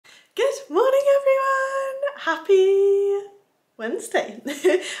Happy Wednesday.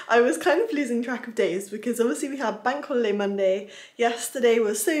 I was kind of losing track of days because obviously we had bank holiday Monday. Yesterday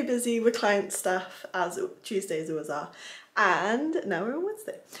was so busy with client stuff, as Tuesdays always are, and now we're on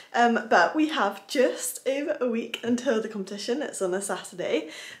Wednesday. But we have just over a week until the competition. It's on a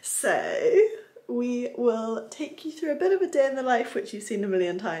Saturday, so we will take you through a bit of a day in the life, which you've seen a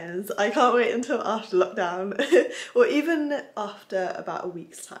million times. I can't wait until after lockdown or even after about a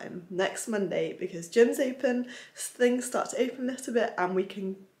week's time, next Monday, because gym's open, things start to open a little bit and we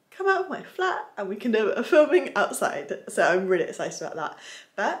can come out of my flat and we can do a filming outside. So I'm really excited about that.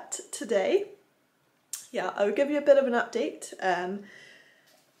 But today, yeah, I will give you a bit of an update.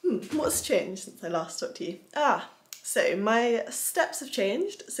 What's changed since I last talked to you? So my steps have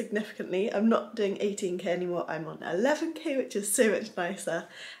changed significantly. I'm not doing 18k anymore, I'm on 11k, which is so much nicer.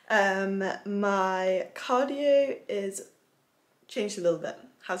 My cardio is changed a little bit,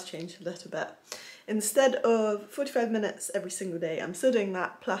 has changed a little bit. Instead of 45 minutes every single day, I'm still doing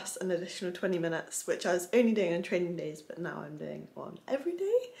that plus an additional 20 minutes, which I was only doing on training days, but now I'm doing on every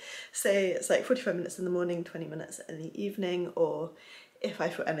day. So it's like 45 minutes in the morning, 20 minutes in the evening, or if I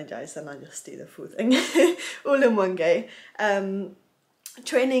feel energised, then I just do the full thing all in one go.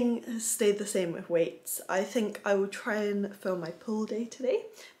 Training has stayed the same with weights. I think I will try and film my pull day today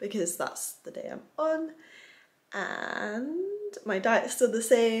because that's the day I'm on. And my diet's still the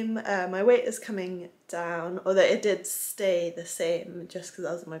same. My weight is coming down, although it did stay the same just because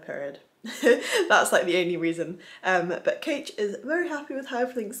I was on my period. That's like the only reason. But coach is very happy with how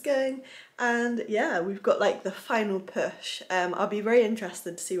everything's going, and yeah, we've got like the final push. I'll be very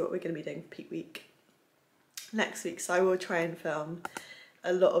interested to see what we're going to be doing for peak week next week, so I will try and film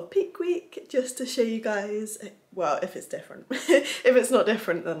a lot of peak week just to show you guys, well, if it's different. If it's not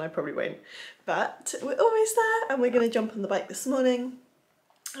different, then I probably won't. But we're almost there, and we're going to jump on the bike this morning.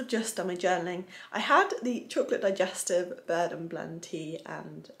 I've just done my journaling. I had the chocolate digestive bird and blend tea,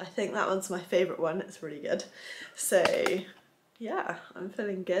 and I think that one's my favourite one. It's really good. So yeah, I'm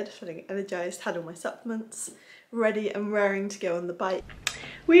feeling good, feeling energised, had all my supplements, ready and raring to go on the bike.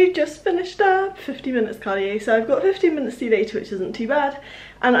 We've just finished up 50 minutes cardio, so I've got 15 minutes to do later, which isn't too bad.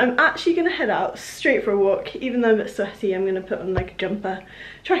 And I'm actually going to head out straight for a walk. Even though I'm a bit sweaty, I'm going to put on like a jumper,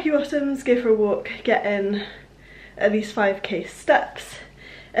 tracky bottoms, go for a walk, get in at least 5k steps,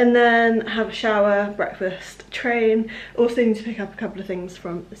 and then have a shower, breakfast, train. Also need to pick up a couple of things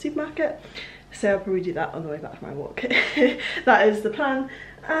from the supermarket, so I'll probably do that on the way back from my walk. That is the plan.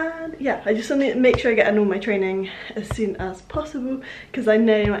 And yeah, I just want to make sure I get in all my training as soon as possible, because I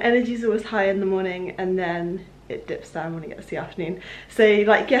know my energy is always high in the morning and then it dips down when it gets to the afternoon. So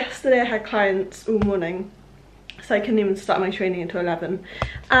like yesterday I had clients all morning, so I couldn't even start my training until 11,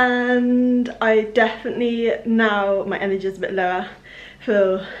 and I definitely, now my energy is a bit lower,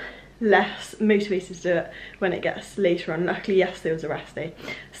 feel less motivated to do it when it gets later on. Luckily yesterday was a rest day,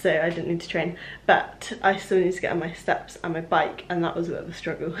 so I didn't need to train, but I still need to get on my steps and my bike, and that was a bit of a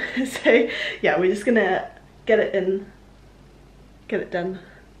struggle. So yeah, we're just gonna get it done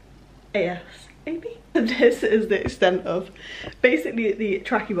ASAP. This is the extent of basically the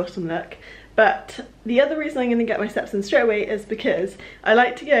tracky bottom look, but the other reason I'm gonna get my steps in straight away is because I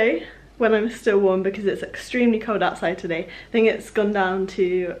like to go when I'm still warm, because it's extremely cold outside today. I think it's gone down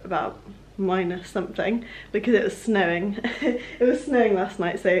to about minus something because it was snowing. It was snowing last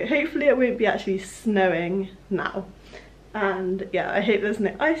night, so hopefully it won't be actually snowing now. And yeah, I hope there's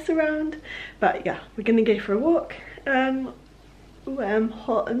no ice around, but yeah, we're gonna go for a walk. Ooh, I'm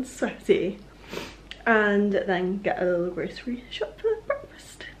hot and sweaty, and then get a little grocery shop for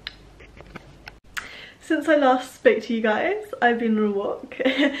breakfast. Since I last spoke to you guys, I've been on a walk,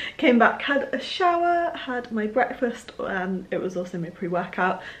 came back, had a shower, had my breakfast, and it was also my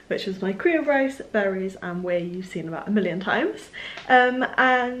pre-workout, which was my cream of rice, berries and whey you've seen about a million times. And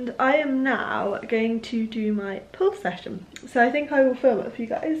I am now going to do my pull session. So I think I will film it for you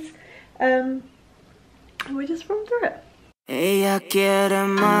guys, and we just run through it. Ella quiere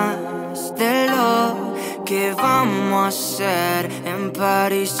más de lo que vamos a hacer en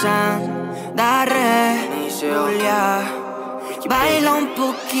París, daré Julia. Baila un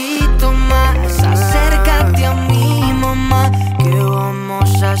poquito más, acércate a mi mamá, que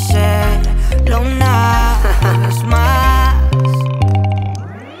vamos a hacerlo una vez más.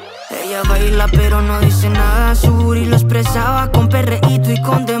 Ella baila pero no dice nada, su booty lo expresaba con perreíto y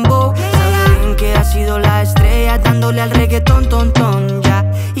con dembow. Que ha sido la estrella dándole al reggaetón, ton, ton, ya.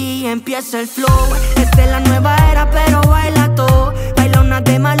 Y empieza el flow, esta es la nueva era pero baila todo. Baila una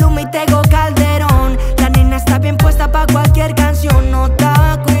de Maluma y Tego Calderón. La nena está bien puesta pa' cualquier canción, no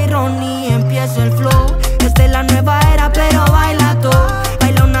tabaco y ron. Y empieza el flow, esta es la nueva era pero baila todo.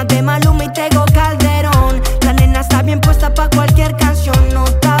 Baila una de Maluma y Tego Calderón.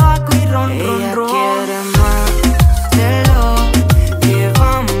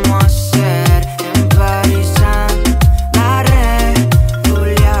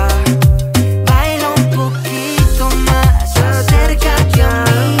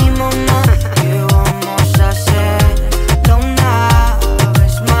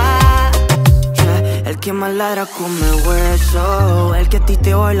 cuadra come hueso. El que a ti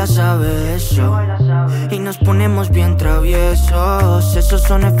te baila sabe eso. Y nos ponemos bien traviesos. Esos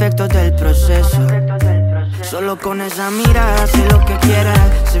son efectos del proceso. Solo con esa mirada sé lo que quieres.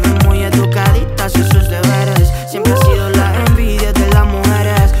 Se ve muy educadita, hace sus deberes. Siempre ha sido la envidia de las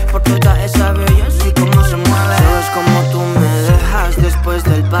mujeres por toda esa belleza y cómo se mueve. Sabes como tú me dejas después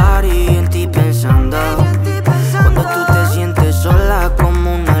del party, en ti pensando. Cuando tú te sientes sola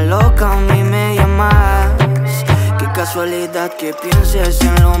como una loca, a mí me llamas. Qué casualidad que pienses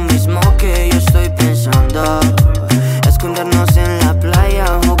en lo mismo que yo estoy pensando. Escondernos en la playa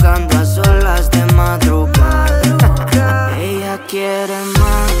jugando a solas de madrugada. Ella quiere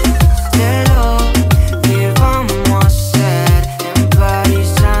más de lo que vamos a hacer en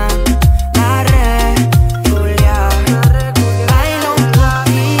París, la regular. Baila un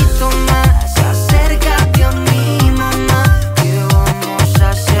poquito más, acércate a mí, mamá. ¿Qué vamos a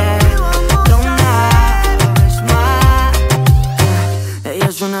hacer una vez más? Ella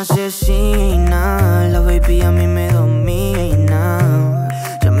es una asesina, la baby a mí me domina.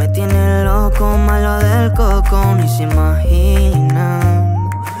 Ya me tiene loco, malo del coco, ni se imagina.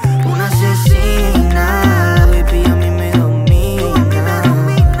 Una asesina, la baby a mí me domina.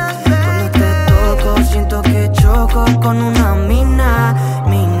 Cuando te toco, siento que choco con una mina.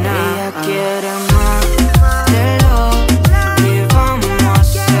 Ella quiere más de lo que vamos a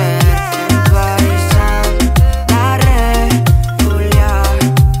hacer en París, la regular.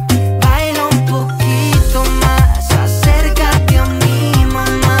 Baila un poquito más, acércate a mí,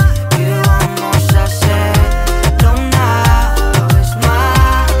 mamá. ¿Qué vamos a hacer una vez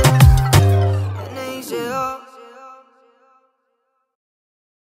más? NICO.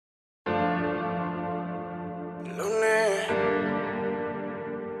 Lunes.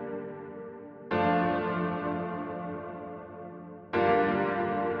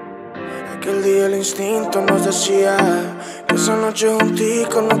 Aquel día el instinto nos decía que esa noche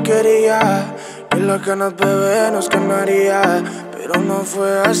juntico no quería, que las ganas bebé nos ganaría, pero no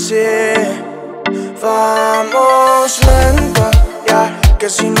fue así. Vamos lento, ya, que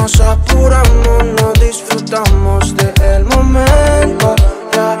si nos apuramos no disfrutamos del momento,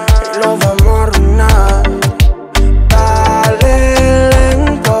 ya, y lo vamos a arruinar. Dale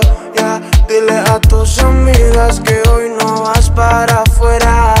lento, ya, dile a tus amigas que hoy no vas para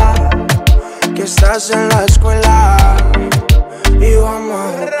afuera, que estás en la escuela y vamos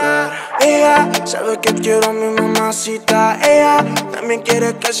a jugar. Ella sabe que quiero a mi mamacita. Ella también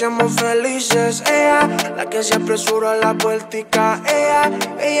quiere que seamos felices. Ella, la que se apresura a la vueltica. Ella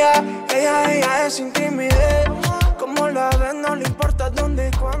es sin timidez. Como la ves, no le importa dónde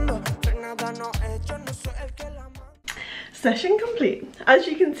y cuándo. Pero nada no hecho, no soy el que la manda. Session complete. As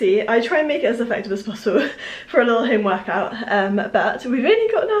you can see, I try and make it as effective as possible for a little home workout, but we've only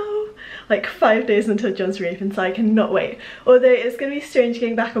got now like 5 days until John's reopen, so I cannot wait. Although it's going to be strange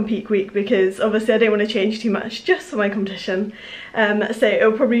getting back on peak week because obviously I don't want to change too much just for my competition, so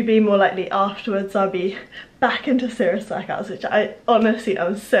it'll probably be more likely afterwards I'll be back into serious workouts, which I honestly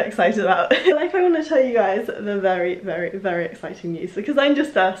am so excited about. Like, I want to tell you guys the very exciting news because I'm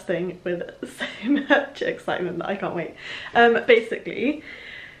just bursting with so much excitement that I can't wait. Basically,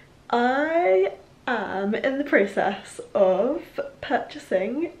 I am in the process of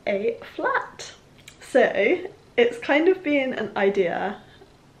purchasing a flat. So it's kind of been an idea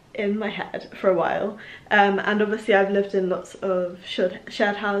in my head for a while, and obviously I've lived in lots of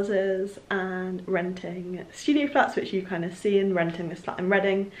shared houses and renting studio flats, which you kind of see, in renting this flat in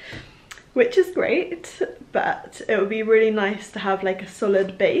Reading, which is great, but it would be really nice to have like a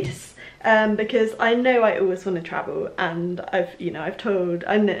solid base, because I know I always want to travel, and I've told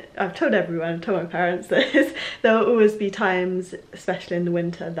everyone, I've told my parents that there will always be times, especially in the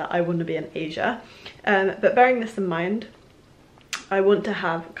winter, that I want to be in Asia, but bearing this in mind, I want to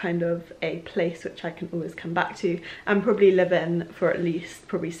have kind of a place which I can always come back to and probably live in for at least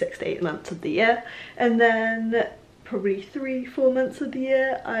probably 6 to 8 months of the year, and then probably 3-4 months of the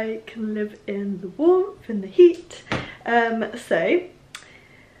year I can live in the warmth, in the heat. So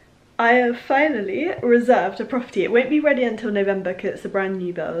I have finally reserved a property. It won't be ready until November because it's a brand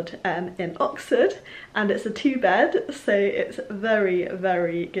new build in Oxford, and it's a 2-bed, so it's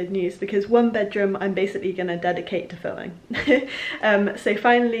very good news because 1 bedroom I'm basically going to dedicate to filming. So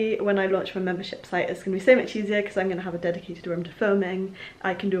finally, when I launch my membership site, it's going to be so much easier because I'm going to have a dedicated room to filming.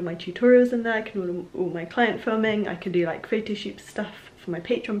 I can do all my tutorials in there, I can do all my client filming, I can do like photo shoot stuff for my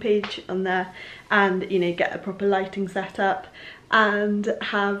Patreon page on there, and get a proper lighting set up and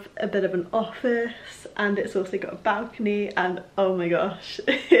have a bit of an office, and it's also got a balcony, and oh my gosh,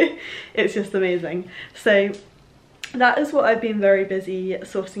 it's just amazing. So that is what I've been very busy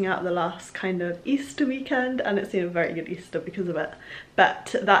sorting out the last kind of Easter weekend, and it's been a very good Easter because of it.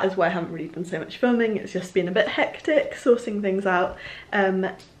 But that is why I haven't really done so much filming. It's just been a bit hectic sorting things out.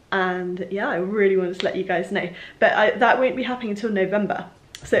 And yeah, I really wanted to let you guys know. But that won't be happening until November.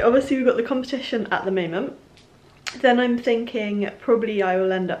 So obviously we've got the competition at the moment. Then I'm thinking probably I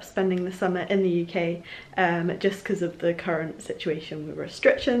will end up spending the summer in the UK just because of the current situation with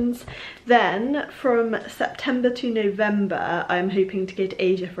restrictions. Then from September to November I'm hoping to go to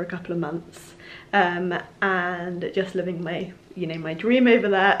Asia for a couple of months and just living my, you know, my dream over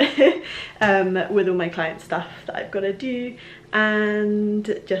there with all my client stuff that I've got to do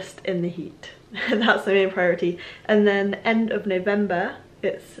and just in the heat. That's the main priority. And then end of November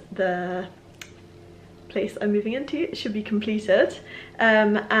it's the place I'm moving into. It should be completed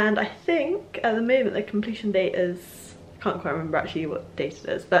and I think at the moment the completion date is, I can't quite remember actually what date it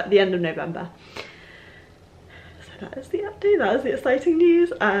is, but the end of November. So that is the update, that is the exciting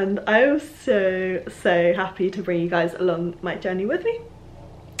news, and I am so happy to bring you guys along my journey with me.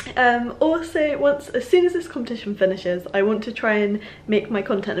 Also, as soon as this competition finishes, I want to try and make my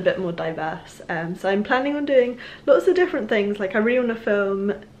content a bit more diverse, so I'm planning on doing lots of different things. Like I really want to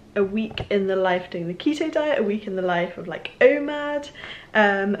film a week in the life doing the keto diet, a week in the life of like OMAD,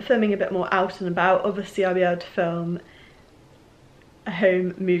 filming a bit more out and about. Obviously I'll be able to film a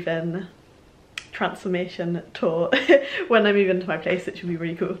home move-in transformation tour when I move into my place, which will be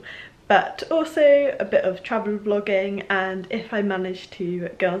really cool. But also a bit of travel vlogging, and if I manage to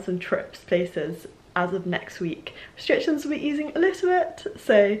go on some trips places as of next week, restrictions will be easing a little bit,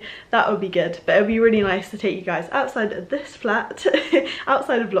 so that will be good. But it'll be really nice to take you guys outside of this flat,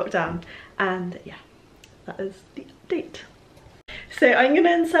 outside of lockdown, and yeah, that is the update. So I'm going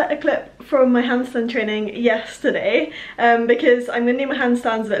to insert a clip from my handstand training yesterday because I'm going to do my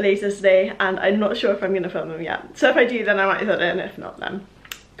handstands a bit later today and I'm not sure if I'm going to film them yet. So if I do then I might put it in, if not then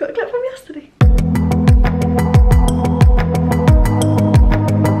got a clip from yesterday.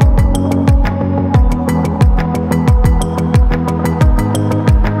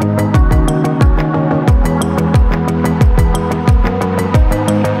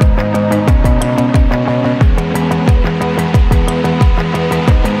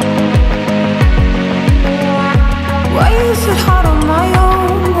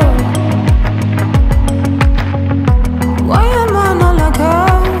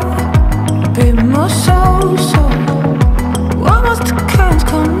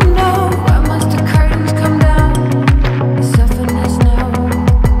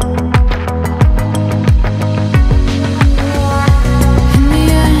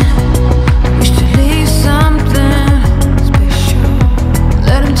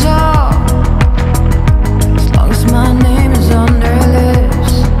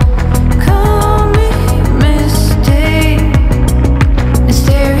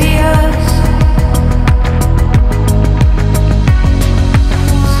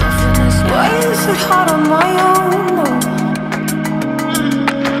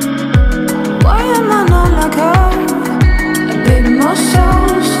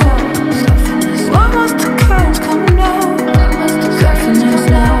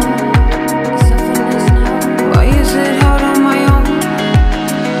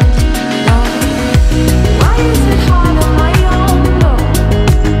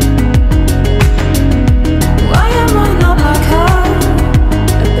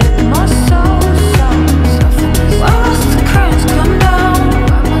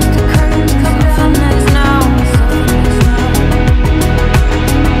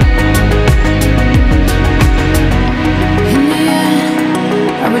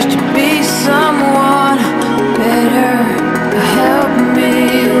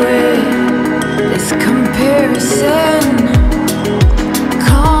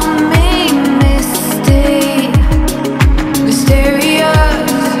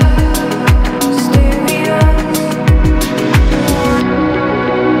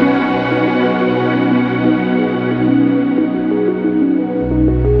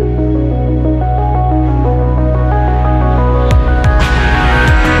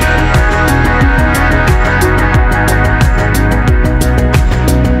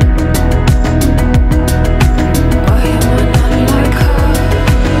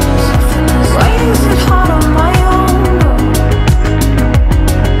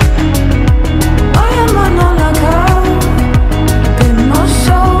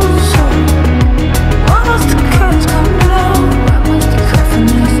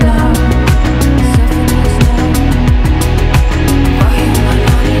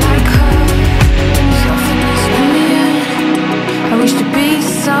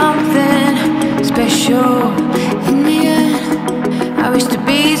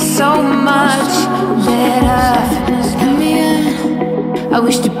 I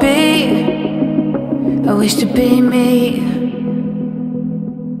wish to be me.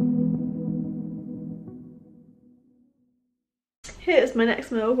 Here's my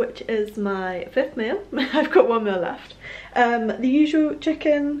next meal, which is my 5th meal. I've got 1 meal left. The usual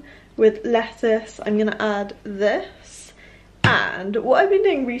chicken with lettuce. I'm gonna add this, and what I've been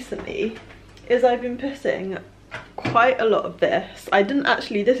doing recently is I've been putting quite a lot of this. I didn't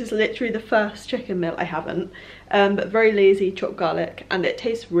actually, this is literally the first chicken meal I haven't, but very lazy, chopped garlic, and it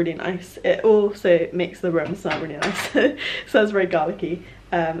tastes really nice. It also makes the room smell really nice. It smells very garlicky,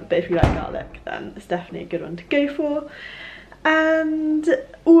 but if you like garlic, then it's definitely a good one to go for. And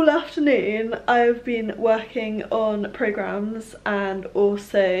all afternoon I've been working on programs and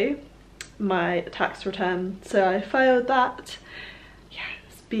also my tax return, so I filed that. Yeah,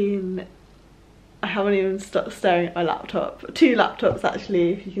 it's been, I haven't even stopped staring at my laptop. 2 laptops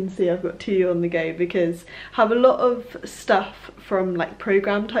actually, if you can see I've got 2 on the go, because I have a lot of stuff from like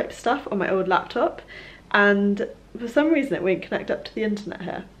program type stuff on my old laptop, and for some reason it won't connect up to the internet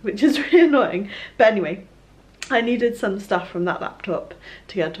here, which is really annoying. But anyway, I needed some stuff from that laptop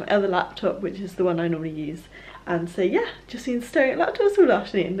to go to my other laptop, which is the one I normally use. And so yeah, just been staring at laptops all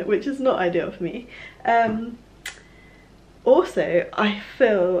afternoon, which is not ideal for me. Also, I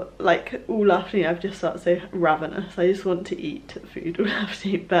feel like all afternoon I've just felt so ravenous. I just want to eat food all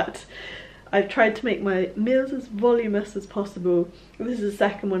afternoon, but I've tried to make my meals as voluminous as possible. This is the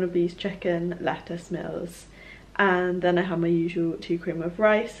second one of these chicken lettuce meals. And then I have my usual 2 cream of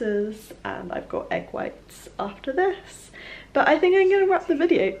rices, and I've got egg whites after this. But I think I'm going to wrap the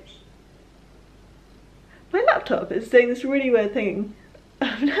video. My laptop is doing this really weird thing.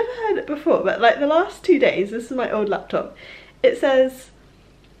 I've never heard it before, but like the last 2 days, this is my old laptop, it says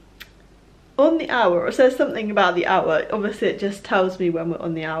on the hour, or it says something about the hour. Obviously it just tells me when we're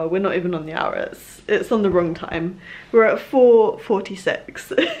on the hour. We're not even on the hour, it's on the wrong time. We're at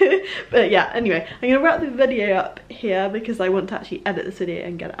 4:46. But yeah, anyway, I'm gonna wrap the video up here because I want to actually edit this video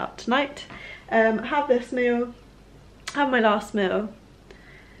and get it out tonight. Have this meal, have my last meal,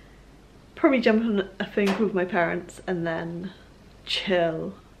 probably jump on a phone call with my parents, and then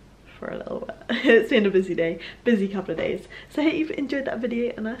chill for a little bit. It's been a busy day, busy couple of days. So I hope you've enjoyed that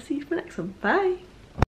video, and I'll see you for the next one. Bye!